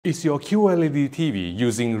Is your QLED TV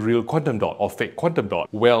using real quantum dot or fake quantum dot?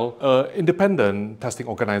 Well, an independent testing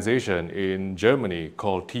organization in Germany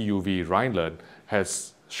called TÜV Rheinland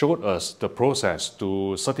has showed us the process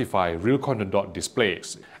to certify real quantum dot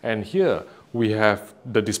displays. And here we have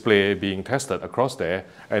the display being tested across there.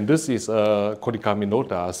 And this is a Konica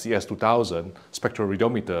Minolta CS2000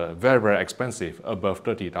 spectroradiometer, very expensive, above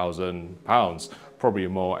 30,000 pounds, probably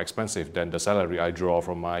more expensive than the salary I draw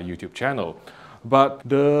from my YouTube channel. But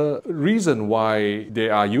the reason why they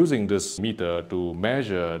are using this meter to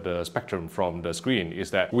measure the spectrum from the screen is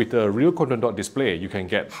that with a real quantum dot display, you can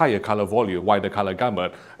get higher color volume, wider color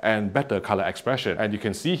gamut, and better color expression. And you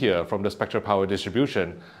can see here from the spectral power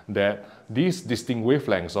distribution that these distinct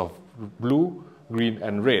wavelengths of blue, green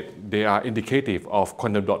and red, they are indicative of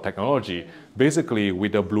quantum dot technology. Basically,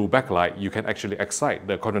 with the blue backlight, you can actually excite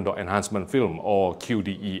the quantum dot enhancement film, or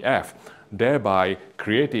QDEF, thereby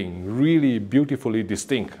creating really beautifully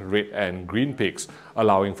distinct red and green peaks,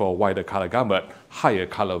 allowing for wider color gamut, higher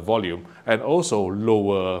color volume, and also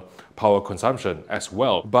lower power consumption as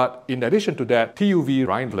well. But in addition to that, TÜV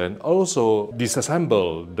Rheinland also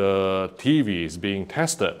disassembled the TVs being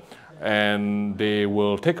tested, and they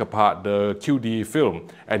will take apart the QD film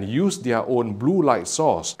and use their own blue light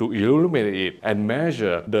source to illuminate it and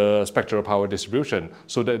measure the spectral power distribution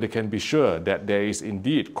so that they can be sure that there is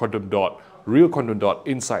indeed quantum dot, real quantum dot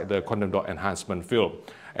inside the quantum dot enhancement film.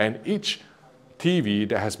 And each TV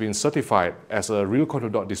that has been certified as a real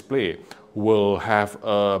quantum dot display will have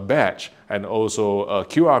a badge and also a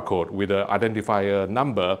QR code with an identifier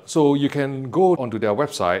number. So you can go onto their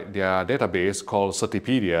website, their database called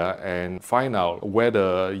Certipedia, and find out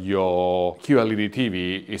whether your QLED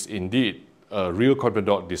TV is indeed a real quantum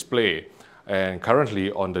dot display. And currently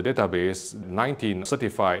on the database, 19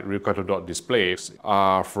 certified real quantum dot displays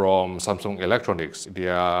are from Samsung Electronics,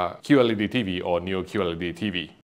 their QLED TV or Neo QLED TV.